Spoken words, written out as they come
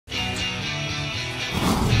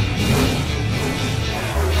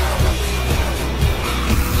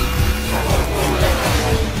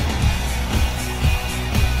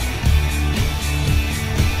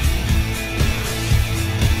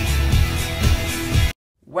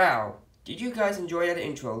Wow, did you guys enjoy that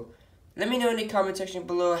intro? Let me know in the comment section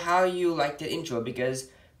below how you liked the intro, because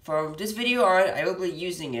from this video on, I will be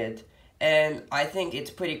using it, and I think it's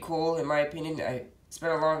pretty cool in my opinion. I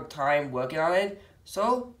spent a long time working on it,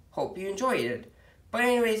 so hope you enjoyed it. But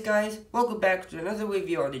anyways guys, welcome back to another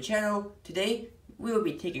review on the channel. Today, we will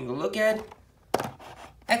be taking a look at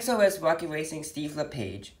XRS Rocket Racing Steve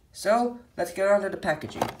LaPage. So, let's get on to the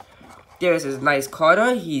packaging. There's this nice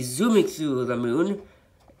Carter. He's zooming through the moon.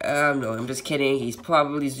 No, I'm just kidding. He's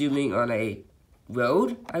probably zooming on a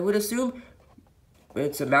road, I would assume.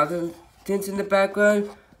 With some mountains in the background.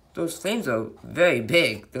 Those flames are very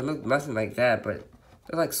big. They look nothing like that, but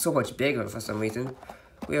they're like so much bigger for some reason.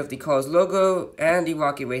 We have the car's logo and the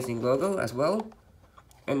Rocket Racing logo as well.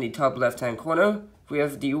 In the top left-hand corner, we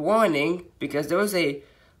have the warning because there was a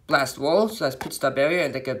blast wall, so that's pit stop area,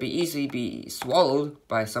 and that could easily be swallowed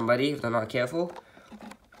by somebody if they're not careful.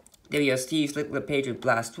 There you have Steve LaPage with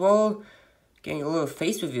blast wall. Getting a little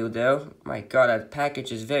face reveal there. My god, that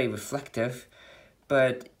package is very reflective.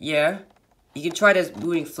 But yeah, you can try this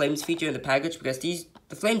moving flames feature in the package because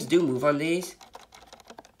the flames do move on these.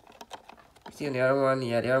 See on the other one,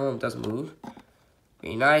 yeah, the other one does move.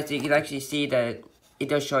 Very nice. You can actually see that it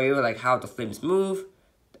does show you like how the flames move.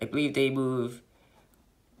 I believe they move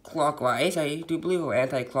clockwise, I do believe, or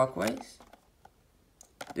anti-clockwise.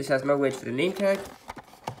 This has no weight for the name tag.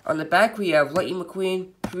 On the back, we have Lightning McQueen,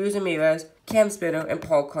 Cruz Ramirez, Cam Spinner, and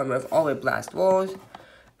Paul Conrath, all with blast walls.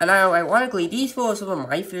 And now, ironically, these four are some of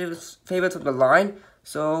my favorites from the line.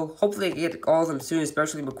 So hopefully I get all of them soon,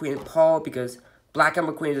 especially McQueen and Paul, because Black and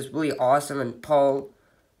McQueen is really awesome, and Paul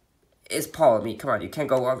is Paul. I mean, come on, you can't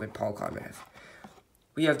go wrong with Paul Conrath.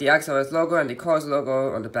 We have the XRS logo and the Cars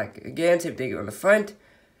logo on the back again, same thing on the front.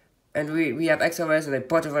 And we have XRS in a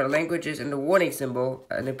bunch of other languages, and the warning symbol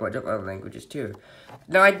in a bunch of other languages too.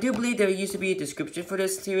 Now, I do believe there used to be a description for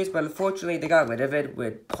this series, but unfortunately they got rid of it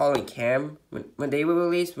with Paul and Cam when they were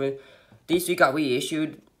released. When these three got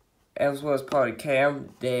reissued, as well as Paul and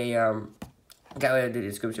Cam, they got rid of the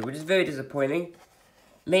description, which is very disappointing.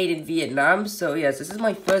 Made in Vietnam, so yes, this is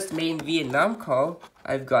my first made in Vietnam car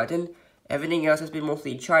I've gotten. Everything else has been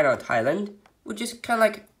mostly China or Thailand, which is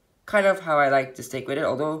kind of how I like to stick with it,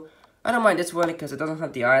 although I don't mind this one because it doesn't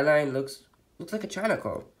have the eyeline. Looks like a China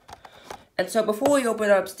car. And so before we open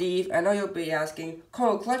up, Steve, I know you'll be asking,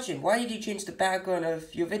 Carl Clutchin, why did you change the background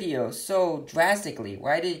of your video so drastically?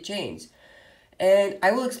 Why did it change? And I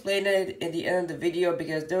will explain it in the end of the video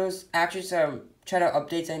because there was actually some channel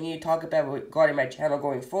updates I need to talk about regarding my channel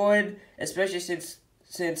going forward, especially since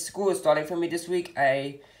school is starting for me this week.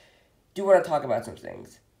 I do want to talk about some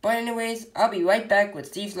things. But anyways, I'll be right back with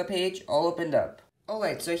Steve LaPage all opened up.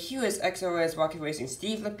 Alright, so here is XRS Rocket Racing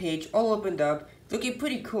Steve LaPage all opened up, looking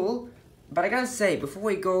pretty cool. But I gotta say, before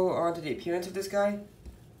we go on to the appearance of this guy,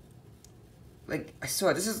 like, I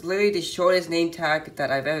swear, this is literally the shortest name tag that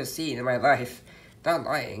I've ever seen in my life. Not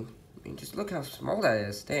lying. I mean, just look how small that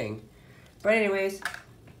is, dang. But anyways,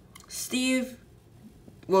 Steve,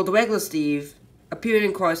 well, the regular Steve, appeared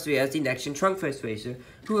in Cars 3 as the next-gen trunk first racer,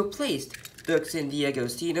 who replaced Dirksen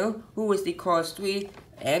D'Agostino, who was the Cars 3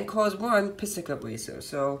 and Cars 1 Piston Cup racer.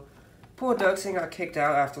 So, poor Dirksen got kicked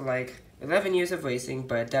out after like 11 years of racing,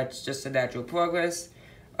 but that's just the natural progress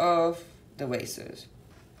of the racers.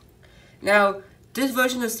 Now, this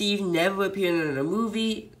version of Steve never appeared in a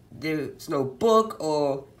movie. There's no book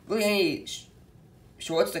or really any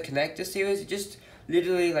shorts to connect this series. It's just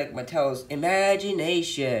literally like Mattel's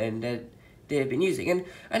imagination that they've been using. And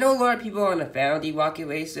I know a lot of people are a fan of the Rocket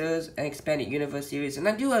Racers and Expanded Universe series, and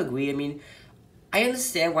I do agree. I mean, I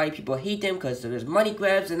understand why people hate them because there's money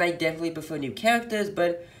grabs, and I definitely prefer new characters,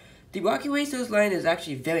 but the Rocket Racers line is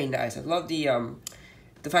actually very nice. I love the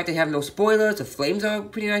fact they have no spoilers, the flames are a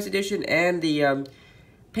pretty nice addition, and the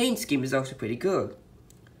paint scheme is also pretty good.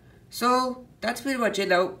 So, that's pretty much it.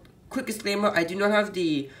 Now, quick disclaimer, I do not have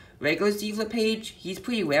the regular Steve LaPage. He's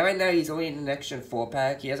pretty rare right now. He's only in the next gen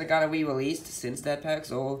 4-pack. He hasn't gotten re-released since that pack,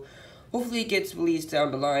 so hopefully it gets released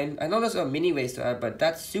down the line. I know there's a mini racer, but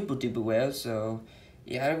that's super duper rare, so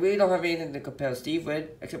yeah, I really don't have anything to compare Steve with,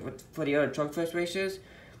 except for the other trunk first racers.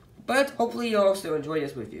 But hopefully you'll also enjoy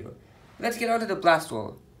this review. Let's get on to the blast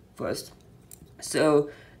wall first.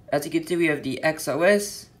 So, as you can see, we have the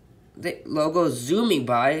XRS the logo zooming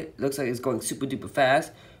by. Looks like it's going super duper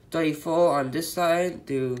fast. 34 on this side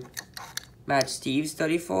to match Steve's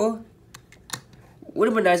 34. Would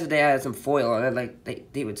have been nice if they had some foil on it, like they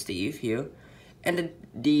did with Steve here. And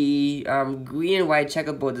the green and white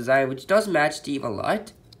checkerboard design, which does match Steve a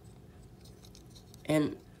lot.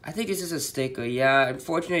 And I think this is a sticker. Yeah,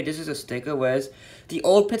 unfortunately, this is a sticker, whereas the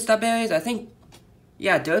old pit stop areas, I think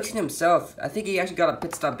Yeah, Dirksen himself, I think he actually got a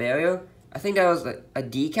pit stop barrier. I think that was like a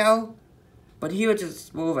decal. But here it's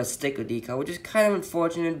just more of a sticker decal, which is kind of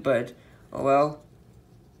unfortunate, but oh well.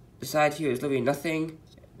 The side here is literally nothing.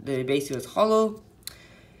 The base here is hollow.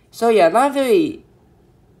 So yeah, not very,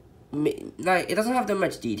 like, it doesn't have that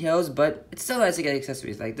much details, but it's still nice to get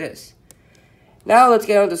accessories like this. Now let's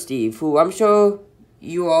get on to Steve, who I'm sure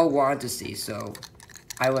you all want to see, so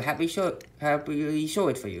I will happily show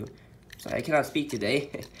it for you. Sorry, I cannot speak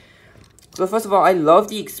today. So first of all, I love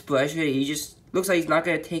the expression. He just looks like he's not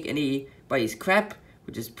going to take anybody's crap,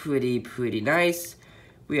 which is pretty nice.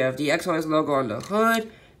 We have the XRS logo on the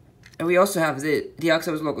hood, and we also have the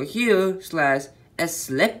XRS logo here, /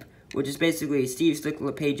 S-Slip, which is basically Steve Slick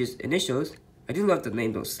LaPage's initials. I do love the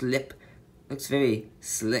name though, Slip. Looks very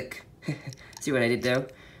slick. See what I did there?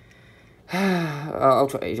 I'll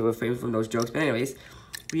try to refrain from those jokes, but anyways.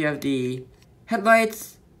 We have the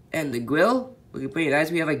headlights and the grille, looking pretty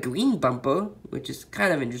nice. We have a green bumper, which is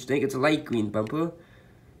kind of interesting. It's a light green bumper.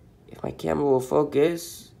 If my camera will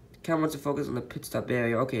focus. The camera wants to focus on the pit stop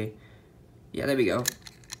area. Okay. Yeah, there we go.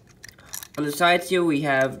 On the sides here, we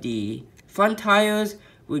have the front tires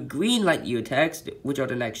with green light year text, which are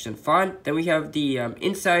the next gen font. Then we have the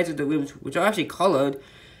insides of the rims, which are actually colored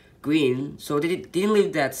green. So they didn't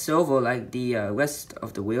leave that silver like the rest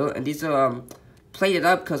of the wheel. And these are plated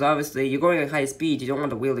up because obviously you're going at high speed. You don't want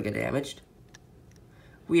the wheel to get damaged.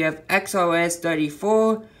 We have XRS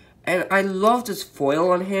 34. And I love this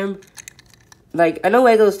foil on him. Like, I know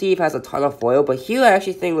regular Steve has a ton of foil, but here I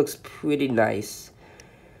actually think looks pretty nice.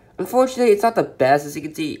 Unfortunately, it's not the best. As you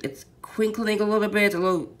can see, it's crinkling a little bit. It's a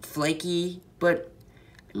little flaky. But,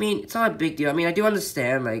 I mean, it's not a big deal. I mean, I do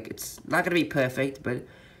understand, like, it's not going to be perfect. But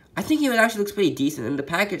I think here it actually looks pretty decent. In the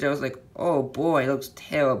package, I was like, oh boy, it looks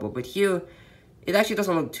terrible. But here, it actually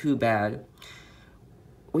doesn't look too bad.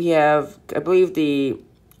 We have, I believe, the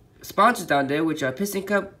sponsors down there, which are Piston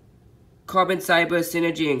Cup, Carbon Cyber,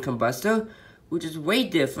 Synergy, and Combustor, which is way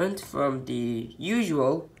different from the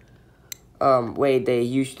usual way they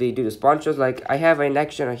usually do the sponsors. Like, I have a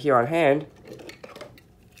next gen here on hand.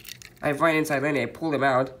 I have right inside lane, I pulled him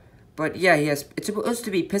out. But yeah, it's supposed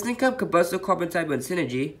to be Piston Cup, Combustor, Carbon Cyber, and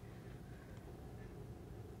Synergy.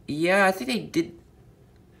 Yeah, I think they did.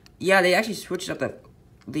 Yeah, they actually switched up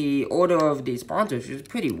the order of the sponsors, which is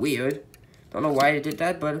pretty weird. Don't know why they did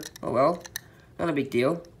that, but oh well. Not a big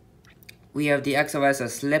deal. We have the XRS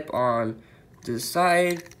slip on the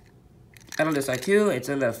side. And on the side too, it's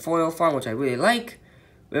in the foil font, which I really like.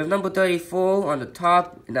 We have number 34 on the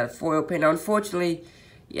top in that foil paint. Now, unfortunately,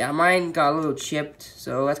 yeah, mine got a little chipped,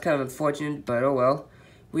 so that's kind of unfortunate, but oh well.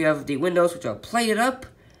 We have the windows, which are plated up.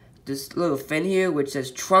 This little fin here, which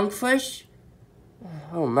says Trunk Fresh.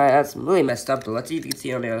 Oh man, that's really messed up though. Let's see if you can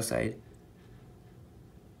see it on the other side.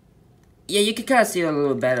 Yeah, you can kind of see it a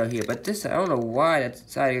little better here, but this, I don't know why that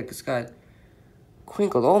side just got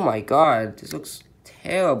crinkled. Oh my god, this looks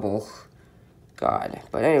terrible. God,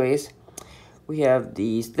 but anyways, we have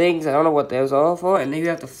these things. I don't know what those are for, and then you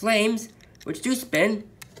have the flames, which do spin.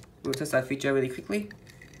 We'll test that feature really quickly.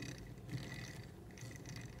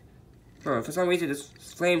 For some reason, this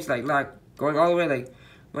flame's like not going all the way. Like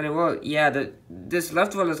when it was, yeah, this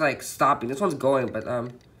left one is like stopping. This one's going, but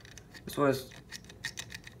this one is.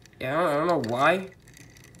 Yeah, I don't know why.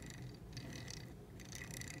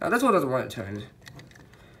 Now this one doesn't want to turn,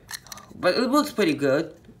 but it looks pretty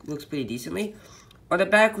good. Looks pretty decently. On the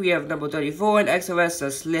back, we have number 34 and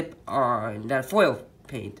XRS slip on that foil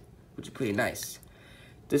paint, which is pretty nice.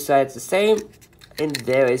 This side's the same, and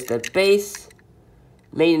there is the base,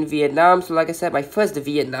 made in Vietnam. So like I said, my first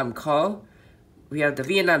Vietnam car. We have the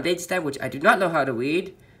Vietnam date stamp, which I do not know how to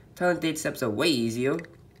read. Ton date stamps are way easier.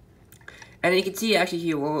 And you can see actually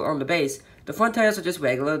here on the base, the front tires are just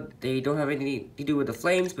regular. They don't have anything to do with the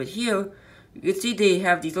flames, but here, you can see they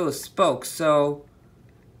have these little spokes, so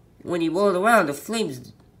when you roll it around, the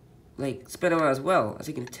flames like spin around as well, as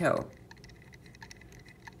you can tell.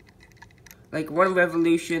 Like 1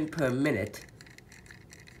 revolution per minute.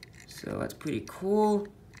 So that's pretty cool.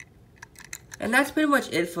 And that's pretty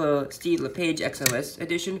much it for Steve LaPage XRS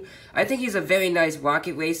edition. I think he's a very nice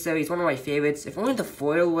rocket racer. He's one of my favorites. If only the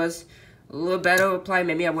foil was a little better applied,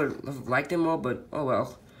 maybe I would have liked him more, but oh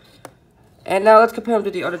well. And now let's compare him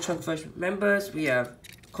to the other Trunk Fresh members. We have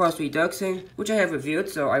Cost Reduction, which I have reviewed,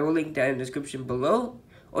 so I will link that in the description below,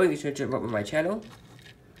 or you can search it up on my channel.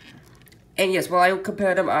 And yes, while I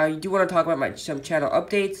compare them, I do want to talk about some channel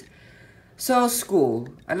updates. So, school.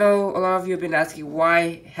 I know a lot of you have been asking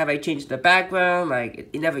why have I changed the background, like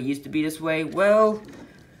it never used to be this way. Well,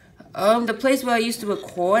 the place where I used to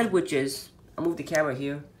record, which is, I'll move the camera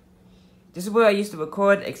here. this is where I used to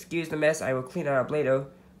record. Excuse the mess, I will clean it up later.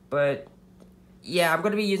 But yeah, I'm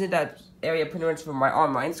gonna be using that area pretty much for my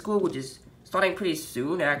online school, which is starting pretty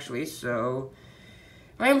soon actually, so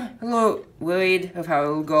I'm a little worried of how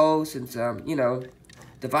it'll go since, you know,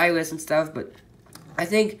 the virus and stuff, but I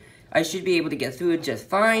think I should be able to get through it just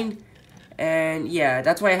fine. And yeah,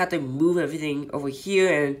 that's why I had to move everything over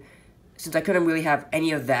here, and since I couldn't really have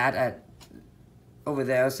any of that over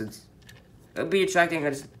there, since it'll be attracting, I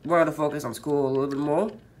just wanted to focus on school a little bit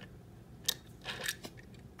more.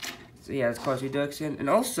 So yeah, it's course reduction, and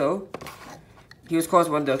also, he was course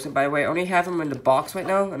 1 reduction, by the way. I only have him in the box right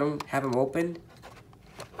now, I don't have him open.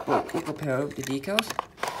 But we'll compare the decals.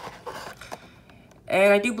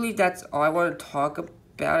 And I do believe that's all I want to talk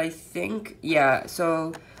about, I think. Yeah,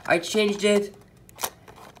 so I changed it.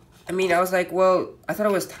 I mean, I was like, well, I thought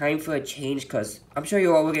it was time for a change, because I'm sure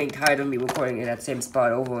you all were getting tired of me recording in that same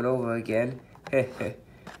spot over and over again.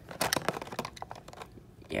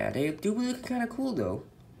 Yeah, they do look kind of cool, though.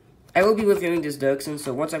 I will be reviewing this Dirksen,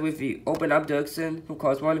 so once I open up Dirksen from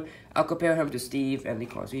Course 1, I'll compare him to Steve and the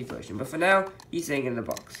Course 3 version. But for now, he's staying in the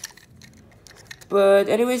box. But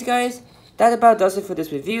anyways, guys, that about does it for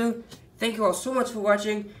this review. Thank you all so much for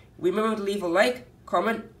watching. Remember to leave a like,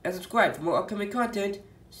 comment, and subscribe for more upcoming content.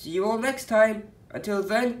 See you all next time. Until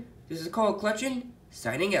then, this is Cole Clutchin,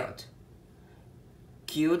 signing out.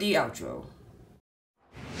 Cue the outro.